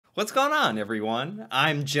What's going on, everyone?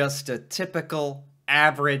 I'm just a typical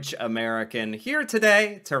average American here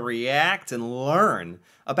today to react and learn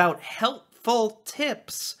about helpful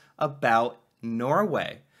tips about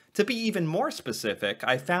Norway. To be even more specific,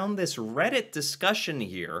 I found this Reddit discussion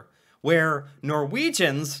here where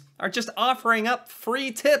Norwegians are just offering up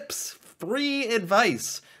free tips, free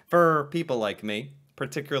advice for people like me,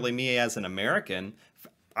 particularly me as an American.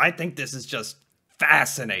 I think this is just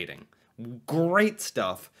fascinating. Great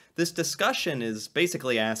stuff. This discussion is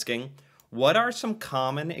basically asking, what are some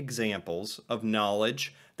common examples of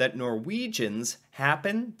knowledge that Norwegians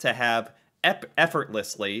happen to have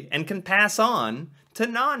effortlessly and can pass on to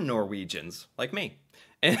non-Norwegians like me?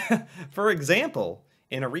 For example,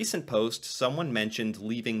 in a recent post, someone mentioned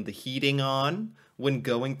leaving the heating on when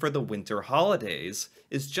going for the winter holidays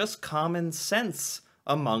is just common sense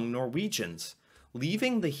among Norwegians.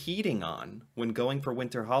 Leaving the heating on when going for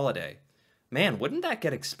winter holiday. Man, wouldn't that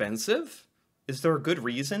get expensive? Is there a good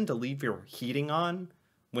reason to leave your heating on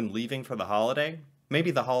when leaving for the holiday?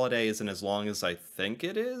 Maybe the holiday isn't as long as I think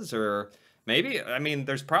it is, or maybe,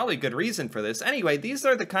 there's probably good reason for this. Anyway, these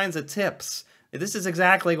are the kinds of tips. This is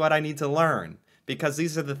exactly what I need to learn, because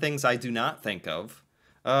these are the things I do not think of.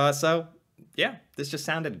 Yeah, this just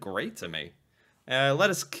sounded great to me. Let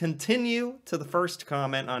us continue to the first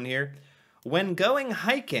comment on here. When going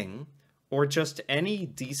hiking, or just any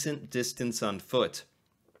decent distance on foot,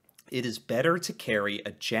 it is better to carry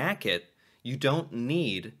a jacket you don't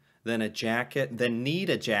need than need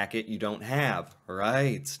a jacket you don't have.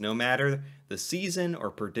 Right, no matter the season or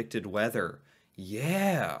predicted weather.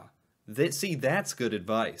 Yeah, see, that's good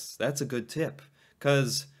advice. That's a good tip,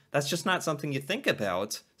 because that's just not something you think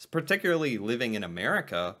about, particularly living in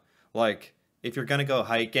America. Like, if you're going to go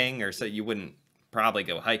hiking, or so you wouldn't probably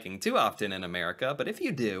go hiking too often in America, but if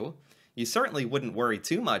you do, you certainly wouldn't worry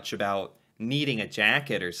too much about needing a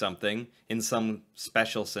jacket or something in some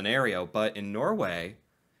special scenario. But in Norway,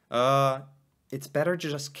 it's better to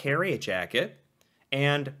just carry a jacket,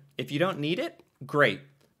 and if you don't need it, great.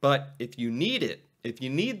 But if you need it, if you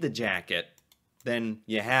need the jacket, then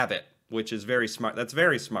you have it, which is very smart. That's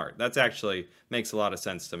very smart. That's actually makes a lot of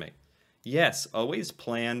sense to me. Yes, always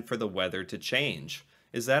plan for the weather to change.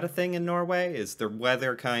 Is that a thing in Norway? Is the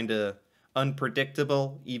weather kind of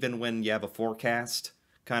unpredictable, even when you have a forecast?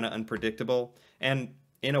 Kind of unpredictable? And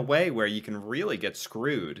in a way where you can really get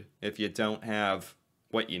screwed if you don't have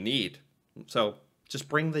what you need. So just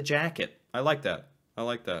bring the jacket. I like that. I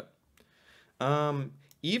like that.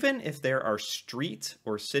 Even if there are street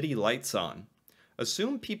or city lights on,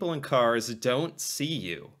 assume people in cars don't see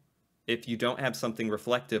you if you don't have something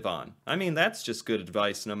reflective on. That's just good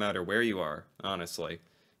advice no matter where you are, honestly.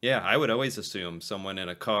 Yeah, I would always assume someone in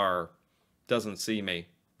a car doesn't see me.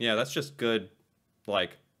 Yeah, that's just good,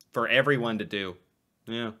 like, for everyone to do.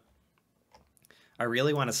 Yeah. I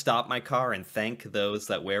really want to stop my car and thank those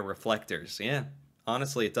that wear reflectors. Yeah,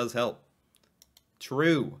 honestly, it does help.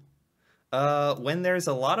 True. When there's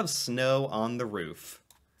a lot of snow on the roof,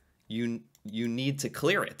 you need to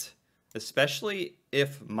clear it, especially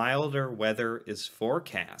if milder weather is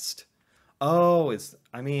forecast. Oh, is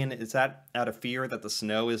that out of fear that the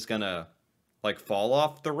snow is gonna, like, fall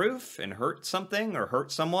off the roof and hurt something or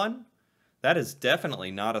hurt someone? That is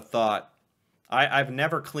definitely not a thought. I've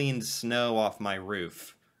never cleaned snow off my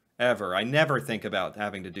roof, ever. I never think about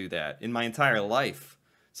having to do that in my entire life.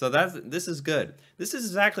 So this is good. This is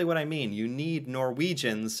exactly what I mean. You need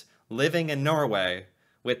Norwegians living in Norway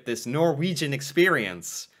with this Norwegian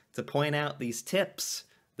experience to point out these tips.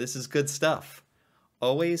 This is good stuff.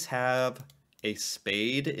 Always have a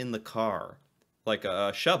spade in the car, like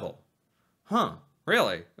a shovel. Huh,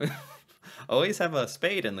 really? Always have a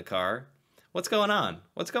spade in the car. What's going on?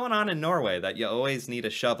 What's going on in Norway that you always need a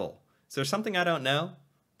shovel? Is there something I don't know?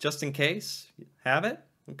 Just in case? Have it?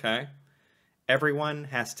 Okay. Everyone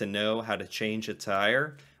has to know how to change a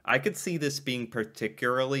tire. I could see this being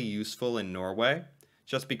particularly useful in Norway,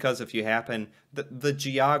 just because if you happen, the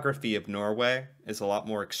geography of Norway is a lot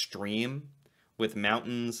more extreme, with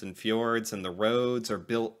mountains and fjords, and the roads are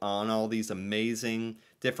built on all these amazing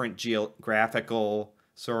different geographical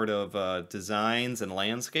sort of designs and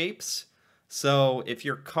landscapes. So if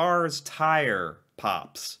your car's tire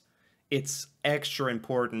pops, it's extra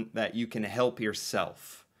important that you can help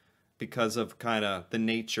yourself because of kind of the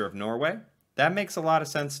nature of Norway. That makes a lot of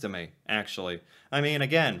sense to me, actually.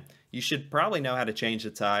 Again, you should probably know how to change a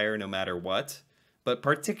tire no matter what, but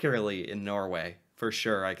particularly in Norway, for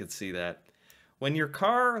sure, I could see that. When your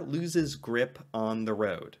car loses grip on the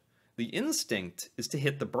road, the instinct is to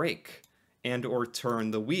hit the brake and or turn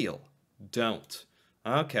the wheel. Don't.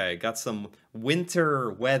 Okay, got some winter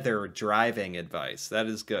weather driving advice. That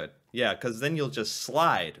is good. Yeah, because then you'll just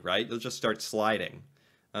slide, right? You'll just start sliding.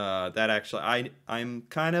 That actually, I'm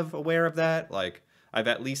kind of aware of that. Like, I've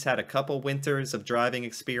at least had a couple winters of driving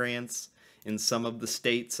experience in some of the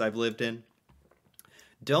states I've lived in.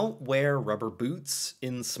 Don't wear rubber boots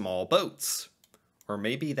in small boats. Or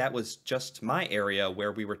maybe that was just my area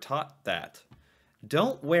where we were taught that.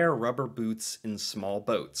 Don't wear rubber boots in small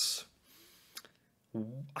boats.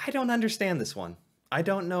 I don't understand this one. I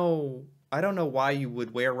don't know. I don't know why you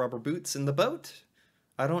would wear rubber boots in the boat.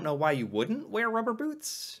 I don't know why you wouldn't wear rubber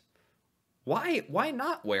boots. Why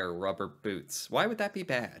not wear rubber boots? Why would that be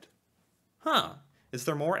bad? Huh. Is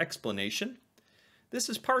there more explanation? This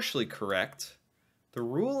is partially correct. The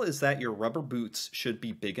rule is that your rubber boots should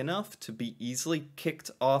be big enough to be easily kicked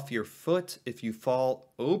off your foot if you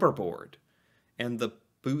fall overboard, and the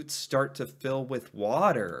boots start to fill with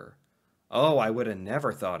water. Oh, I would have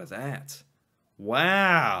never thought of that.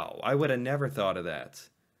 Wow, I would have never thought of that.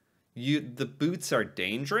 The boots are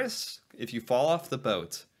dangerous if you fall off the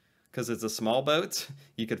boat, because it's a small boat.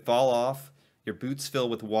 You could fall off, your boots fill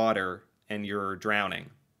with water, and you're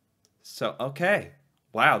drowning. So, okay.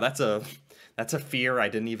 Wow, that's a fear I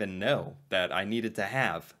didn't even know that I needed to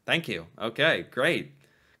have. Thank you. Okay, great.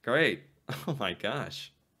 Great. Oh my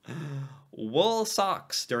gosh. Wool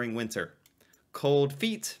socks during winter. Cold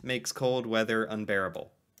feet makes cold weather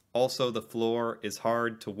unbearable. Also, the floor is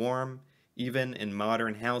hard to warm, even in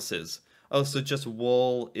modern houses. Oh, so just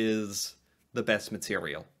wool is the best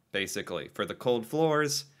material, basically, for the cold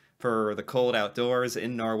floors, for the cold outdoors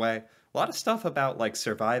in Norway. A lot of stuff about like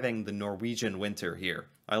surviving the Norwegian winter here.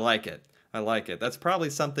 I like it. I like it. That's probably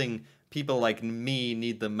something people like me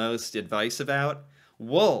need the most advice about.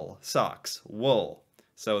 Wool socks, wool.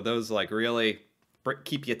 So those like really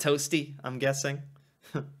keep you toasty, I'm guessing.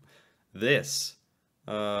 This.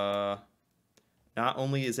 Not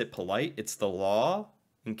only is it polite, it's the law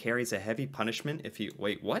and carries a heavy punishment if you...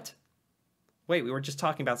 Wait, what? Wait, we were just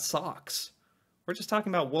talking about socks. We're just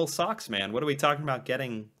talking about wool socks, man. What are we talking about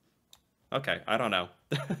getting... Okay, I don't know.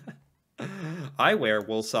 I wear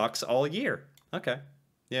wool socks all year. Okay,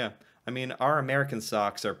 yeah. I mean, our American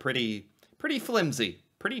socks are pretty flimsy.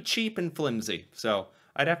 Pretty cheap and flimsy. So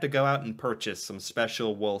I'd have to go out and purchase some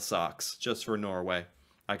special wool socks just for Norway.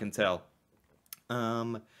 I can tell.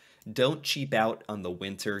 Don't cheap out on the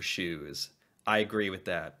winter shoes. I agree with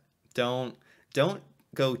that. Don't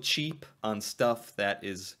go cheap on stuff that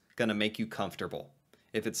is gonna make you comfortable.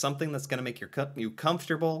 If it's something that's gonna make you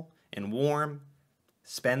comfortable and warm,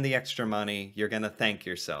 spend the extra money. You're gonna thank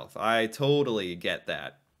yourself. I totally get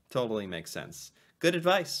that. Totally makes sense. Good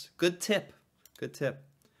advice. Good tip. Good tip.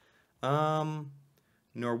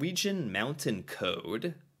 Norwegian mountain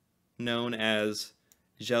code, known as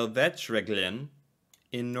Hjelvetregelen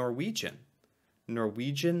in Norwegian.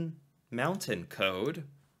 Norwegian mountain code.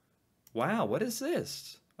 Wow, what is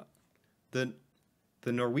this? The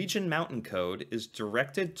Norwegian mountain code is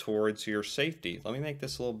directed towards your safety. Let me make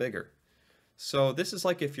this a little bigger. So this is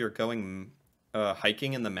like if you're going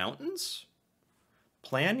hiking in the mountains.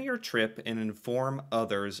 Plan your trip and inform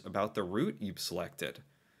others about the route you've selected.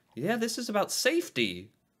 Yeah, this is about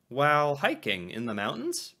safety while hiking in the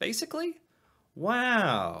mountains, basically.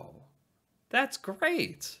 Wow. That's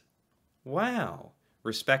great. Wow.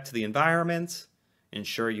 Respect the environment.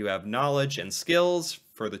 Ensure you have knowledge and skills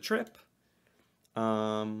for the trip.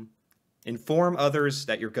 Inform others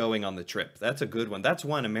that you're going on the trip. That's a good one. That's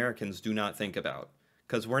one Americans do not think about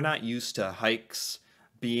because we're not used to hikes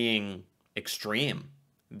being extreme.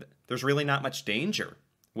 There's really not much danger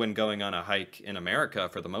when going on a hike in America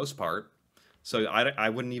for the most part. So I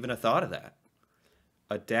wouldn't even have thought of that.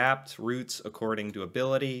 Adapt routes according to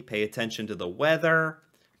ability. Pay attention to the weather.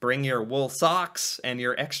 Bring your wool socks and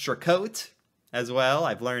your extra coat as well.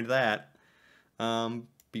 I've learned that.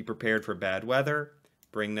 Be prepared for bad weather.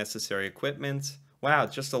 Bring necessary equipment. Wow,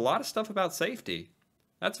 just a lot of stuff about safety.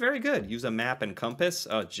 That's very good. Use a map and compass.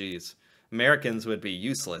 Oh, geez. Americans would be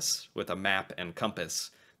useless with a map and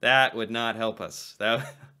compass. That would not help us.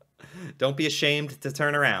 Don't be ashamed to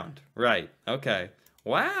turn around. Right. Okay.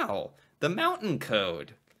 Wow. The mountain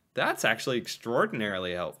code. That's actually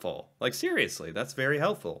extraordinarily helpful. Like, seriously, that's very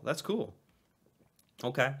helpful. That's cool.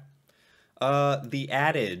 Okay. The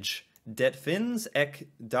adage, Det finns ek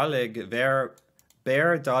dalig ver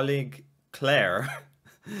ber dalig klær,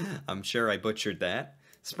 I'm sure I butchered that,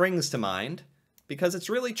 springs to mind because it's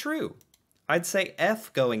really true. I'd say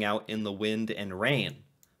F going out in the wind and rain,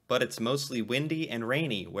 but it's mostly windy and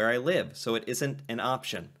rainy where I live, so it isn't an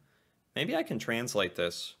option. Maybe I can translate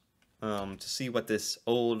this to see what this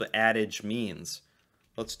old adage means.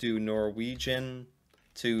 Let's do Norwegian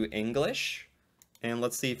to English, and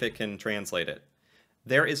let's see if it can translate it.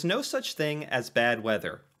 There is no such thing as bad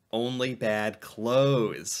weather, only bad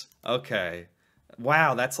clothes. Okay.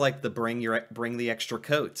 Wow, that's like the bring the extra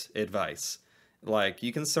coat advice. Like,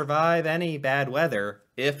 you can survive any bad weather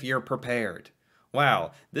if you're prepared.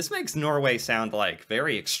 Wow, this makes Norway sound like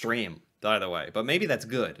very extreme, by the way, but maybe that's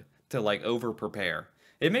good to like over prepare.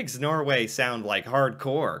 It makes Norway sound like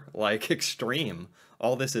hardcore, like extreme.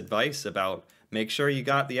 All this advice about make sure you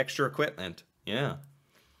got the extra equipment. Yeah.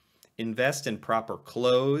 Invest in proper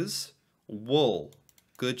clothes, wool,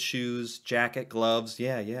 good shoes, jacket, gloves.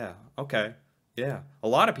 Yeah. Okay. Yeah. A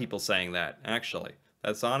lot of people saying that, actually.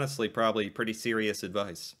 That's honestly probably pretty serious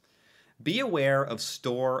advice. Be aware of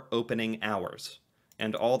store opening hours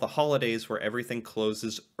and all the holidays where everything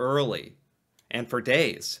closes early and for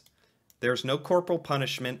days. There's no corporal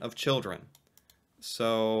punishment of children.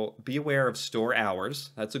 So be aware of store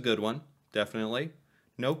hours. That's a good one, definitely.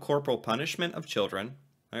 No corporal punishment of children.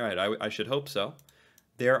 All right, I should hope so.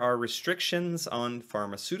 There are restrictions on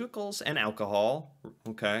pharmaceuticals and alcohol.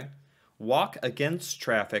 Okay. Walk against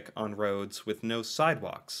traffic on roads with no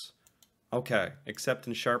sidewalks. Okay, except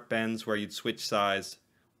in sharp bends where you'd switch sides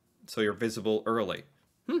so you're visible early.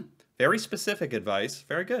 Very specific advice.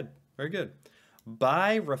 Very good. Very good.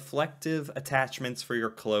 Buy reflective attachments for your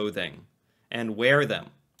clothing and wear them.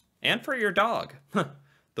 And for your dog.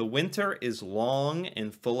 The winter is long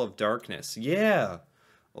and full of darkness. Yeah.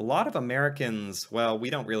 A lot of Americans, well, we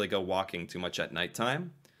don't really go walking too much at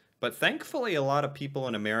nighttime. But thankfully, a lot of people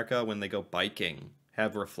in America, when they go biking,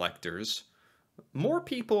 have reflectors. More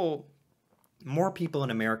people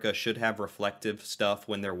in America should have reflective stuff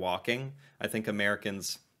when they're walking. I think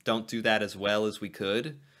Americans don't do that as well as we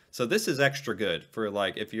could. So this is extra good for,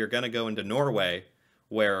 like, if you're going to go into Norway,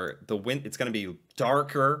 where it's going to be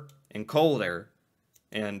darker and colder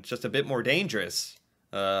and just a bit more dangerous.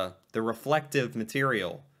 The reflective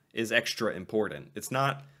material is extra important. It's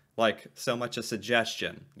not like so much a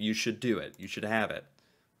suggestion. You should do it. You should have it.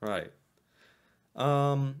 Right.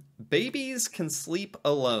 Babies can sleep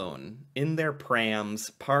alone in their prams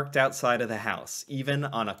parked outside of the house, even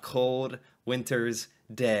on a cold winter's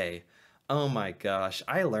day. Oh my gosh,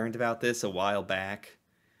 I learned about this a while back.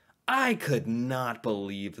 I could not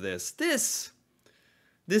believe this. This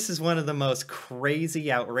is one of the most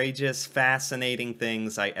crazy, outrageous, fascinating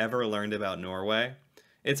things I ever learned about Norway.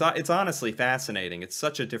 It's honestly fascinating. It's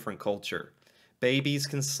such a different culture. Babies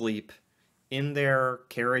can sleep in their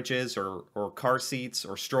carriages or car seats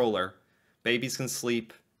or stroller. Babies can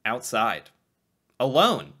sleep outside,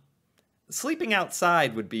 alone. Sleeping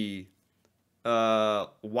outside would be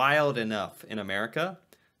wild enough in America.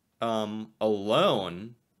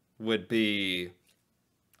 Alone would be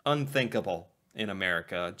unthinkable in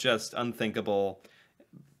America. Just unthinkable.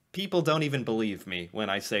 People don't even believe me when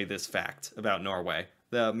I say this fact about Norway.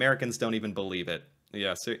 The Americans don't even believe it.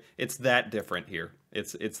 Yeah, so it's that different here.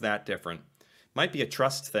 It's that different. Might be a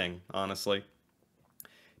trust thing, honestly.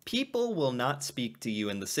 People will not speak to you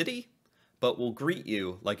in the city, but will greet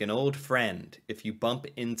you like an old friend if you bump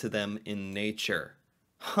into them in nature.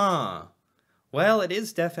 Huh. Well, it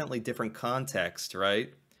is definitely different context,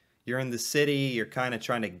 right? You're in the city, you're kind of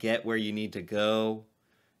trying to get where you need to go.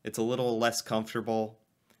 It's a little less comfortable.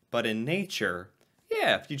 But in nature,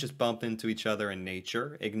 yeah, if you just bump into each other in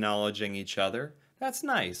nature, acknowledging each other, that's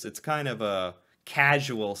nice. It's kind of a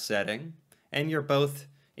casual setting, and you're both,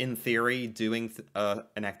 in theory, doing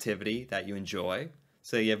an activity that you enjoy,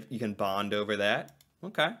 so you can bond over that.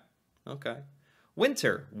 Okay.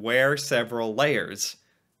 Winter, wear several layers.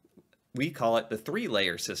 We call it the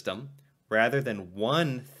 3-layer system, rather than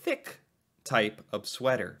one thick type of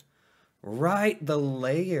sweater. Right, the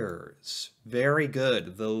layers. Very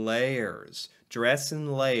good, the layers. Dress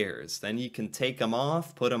in layers. Then you can take them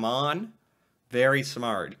off, put them on. Very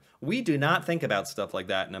smart. We do not think about stuff like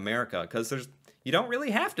that in America because you don't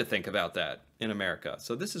really have to think about that in America.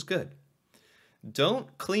 So this is good.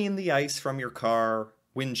 Don't clean the ice from your car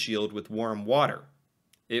windshield with warm water.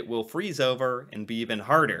 It will freeze over and be even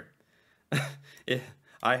harder.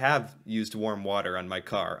 I have used warm water on my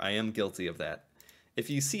car. I am guilty of that. If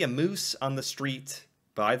you see a moose on the street,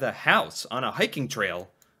 by the house, on a hiking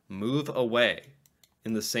trail, move away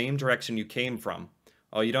in the same direction you came from.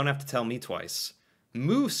 Oh, you don't have to tell me twice.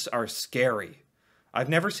 Moose are scary. I've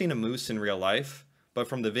never seen a moose in real life, but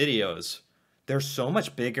from the videos, they're so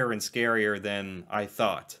much bigger and scarier than I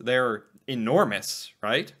thought. They're enormous,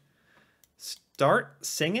 right? Start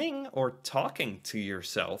singing or talking to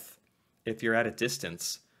yourself if you're at a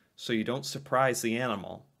distance so you don't surprise the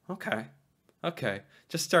animal. Okay.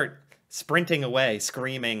 Just start sprinting away,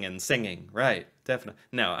 screaming and singing. Right. Definitely.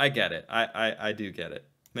 No, I get it. I do get it.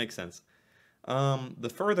 Makes sense.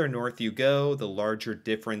 The further north you go, the larger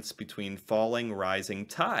difference between falling, rising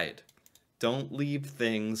tide. Don't leave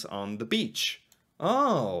things on the beach.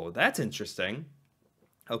 Oh, that's interesting.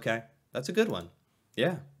 Okay, that's a good one.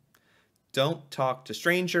 Yeah. Don't talk to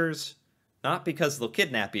strangers, not because they'll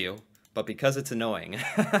kidnap you, but because it's annoying.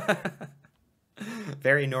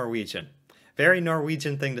 Very Norwegian. Very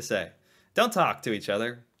Norwegian thing to say. Don't talk to each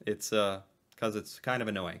other. It's because it's kind of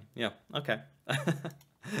annoying. Yeah, okay.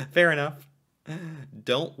 Fair enough.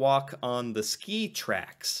 Don't walk on the ski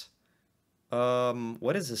tracks.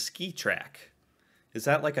 What is a ski track? Is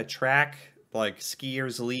that like a track like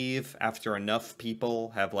skiers leave after enough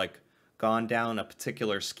people have like gone down a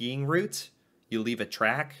particular skiing route? You leave a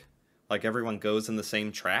track? Like everyone goes in the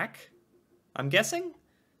same track? I'm guessing?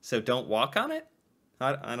 So don't walk on it?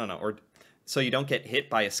 I don't know. Or so you don't get hit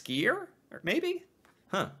by a skier? Or maybe?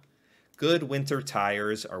 Huh. Good winter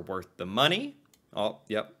tires are worth the money. Oh,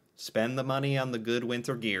 yep. Spend the money on the good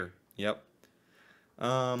winter gear. Yep.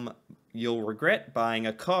 You'll regret buying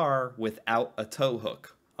a car without a tow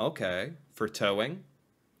hook. Okay. For towing.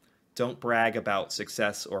 Don't brag about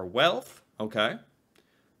success or wealth. Okay.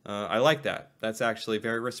 I like that. That's actually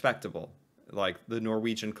very respectable. Like the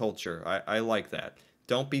Norwegian culture. I like that.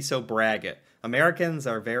 Don't be so braggart. Americans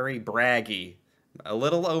are very braggy. A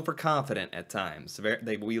little overconfident at times.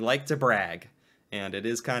 We like to brag. And it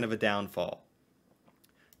is kind of a downfall.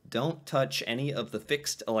 Don't touch any of the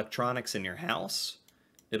fixed electronics in your house.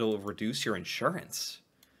 It'll reduce your insurance.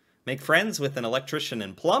 Make friends with an electrician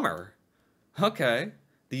and plumber. Okay.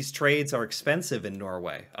 These trades are expensive in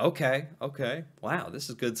Norway. Okay. Wow, this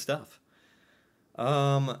is good stuff.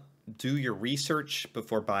 Do your research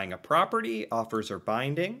before buying a property. Offers are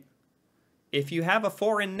binding. If you have a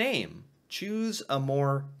foreign name, choose a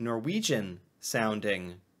more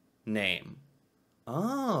Norwegian-sounding name.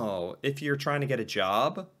 Oh, if you're trying to get a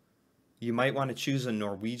job, you might want to choose a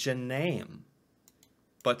Norwegian name,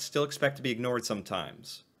 but still expect to be ignored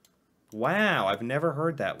sometimes. Wow, I've never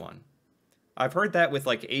heard that one. I've heard that with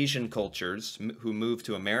like Asian cultures who move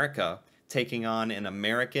to America, taking on an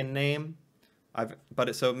American name.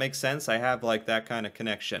 So it makes sense. I have like that kind of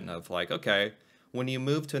connection of like, okay, when you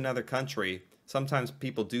move to another country, sometimes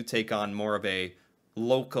people do take on more of a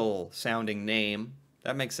local sounding name.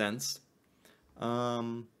 That makes sense.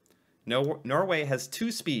 Norway has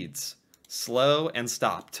 2 speeds, slow and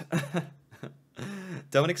stopped.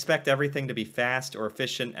 Don't expect everything to be fast or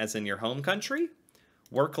efficient as in your home country.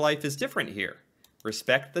 Work life is different here.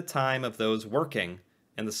 Respect the time of those working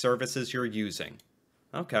and the services you're using.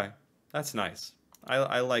 Okay, that's nice.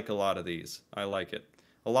 I like a lot of these. I like it.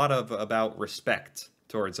 A lot of about respect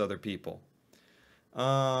towards other people.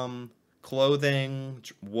 Clothing,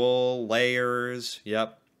 wool, layers,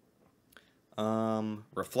 yep.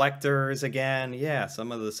 Reflectors again, yeah,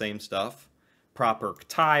 some of the same stuff. Proper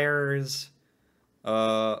tires.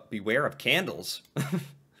 Beware of candles.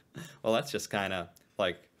 Well, that's just kind of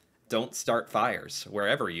like, don't start fires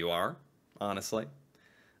wherever you are, honestly.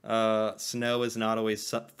 Snow is not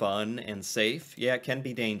always fun and safe. Yeah, it can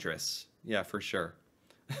be dangerous. Yeah, for sure.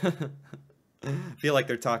 Feel like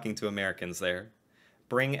they're talking to Americans there.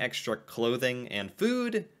 Bring extra clothing and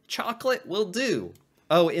food. Chocolate will do.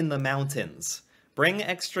 Oh, in the mountains. Bring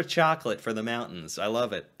extra chocolate for the mountains. I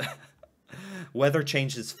love it. Weather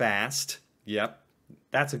changes fast. Yep.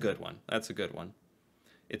 That's a good one. That's a good one.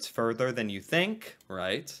 It's further than you think,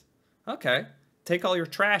 right? Okay. Take all your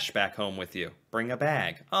trash back home with you. Bring a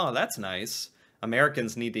bag. Oh, that's nice.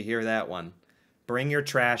 Americans need to hear that one. Bring your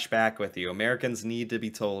trash back with you. Americans need to be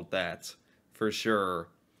told that. For sure.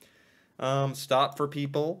 Stop for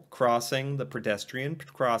people crossing the pedestrian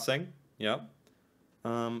crossing. Yep.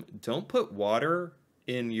 Don't put water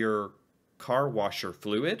in your car washer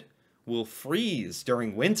fluid. Will freeze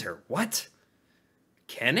during winter. What?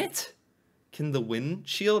 Can it? Can the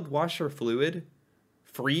windshield washer fluid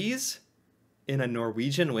freeze in a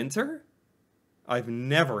Norwegian winter? I've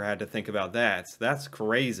never had to think about that. That's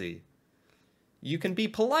crazy. You can be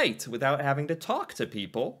polite without having to talk to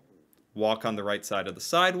people. Walk on the right side of the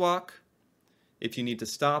sidewalk. If you need to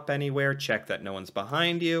stop anywhere, check that no one's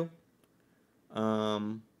behind you.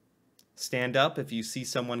 Stand up if you see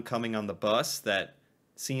someone coming on the bus that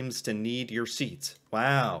seems to need your seat.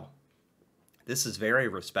 Wow. This is very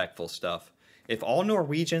respectful stuff. If all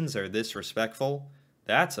Norwegians are this respectful,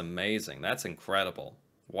 that's amazing. That's incredible.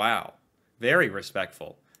 Wow. Very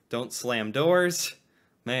respectful. Don't slam doors.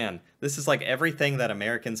 Man, this is like everything that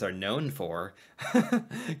Americans are known for.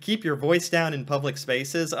 Keep your voice down in public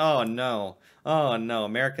spaces. Oh no. Oh no.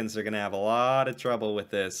 Americans are going to have a lot of trouble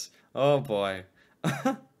with this. Oh boy.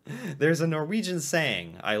 There's a Norwegian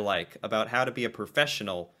saying I like about how to be a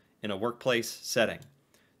professional in a workplace setting.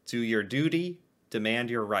 Do your duty, demand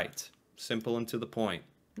your right. Simple and to the point.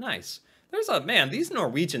 Nice. Man, these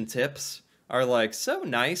Norwegian tips are like so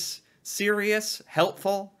nice, serious,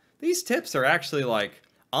 helpful. These tips are actually like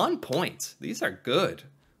on point. These are good.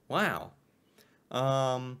 Wow.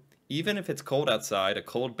 Even if it's cold outside, a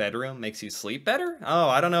cold bedroom makes you sleep better? Oh,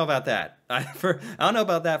 I don't know about that. I don't know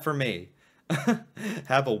about that for me.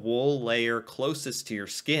 Have a wool layer closest to your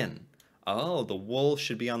skin. Oh, the wool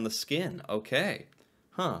should be on the skin. Okay.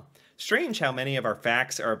 Huh. Strange how many of our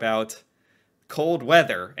facts are about cold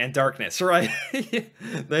weather and darkness, right?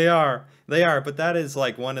 They are. They are, but that is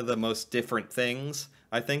like one of the most different things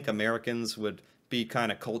I think Americans would be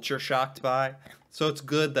kind of culture shocked by. So it's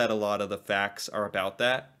good that a lot of the facts are about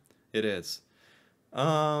that. It is.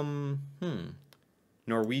 Norwegian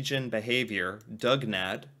behavior,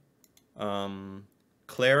 dugnad,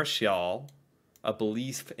 klærskjal, a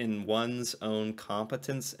belief in one's own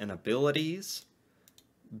competence and abilities,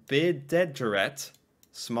 bidedret,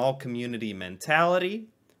 small community mentality,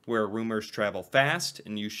 where rumors travel fast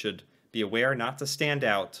and you should be aware not to stand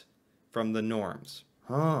out from the norms.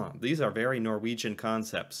 These are very Norwegian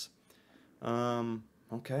concepts.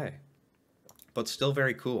 Okay. But still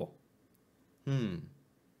very cool.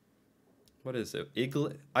 What is it?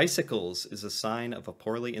 Icicles is a sign of a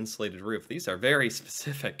poorly insulated roof. These are very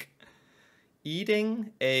specific.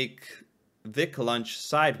 Eating a Vic lunch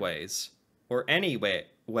sideways, or any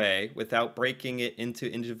way without breaking it into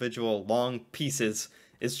individual long pieces,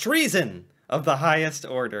 is treason of the highest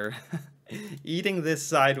order. Eating this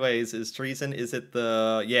sideways is treason. Is it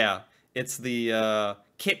the... Yeah, it's the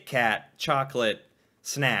Kit Kat chocolate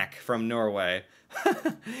snack from Norway.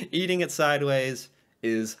 Eating it sideways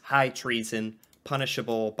is high treason,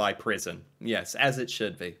 punishable by prison. Yes, as it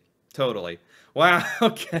should be. Totally. Wow,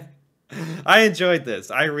 okay. I enjoyed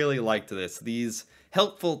this. I really liked this. These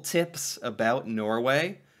helpful tips about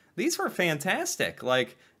Norway, these were fantastic.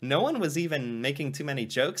 Like, no one was even making too many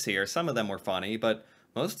jokes here. Some of them were funny, but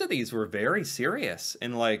most of these were very serious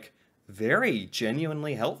and, like, very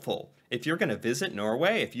genuinely helpful. If you're going to visit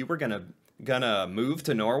Norway, if you were gonna move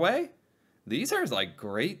to Norway, these are, like,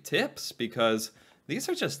 great tips because these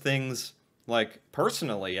are just things, like,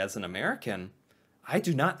 personally, as an American, I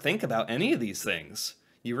do not think about any of these things.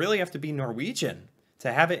 You really have to be Norwegian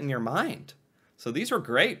to have it in your mind. So these were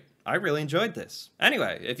great. I really enjoyed this.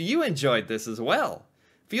 Anyway, if you enjoyed this as well,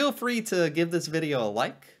 feel free to give this video a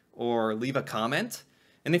like or leave a comment.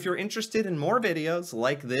 And if you're interested in more videos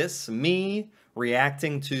like this, me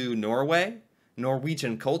reacting to Norway,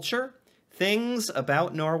 Norwegian culture, things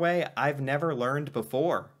about Norway I've never learned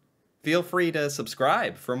before, feel free to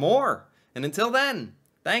subscribe for more. And until then,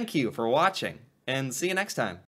 thank you for watching, and see you next time.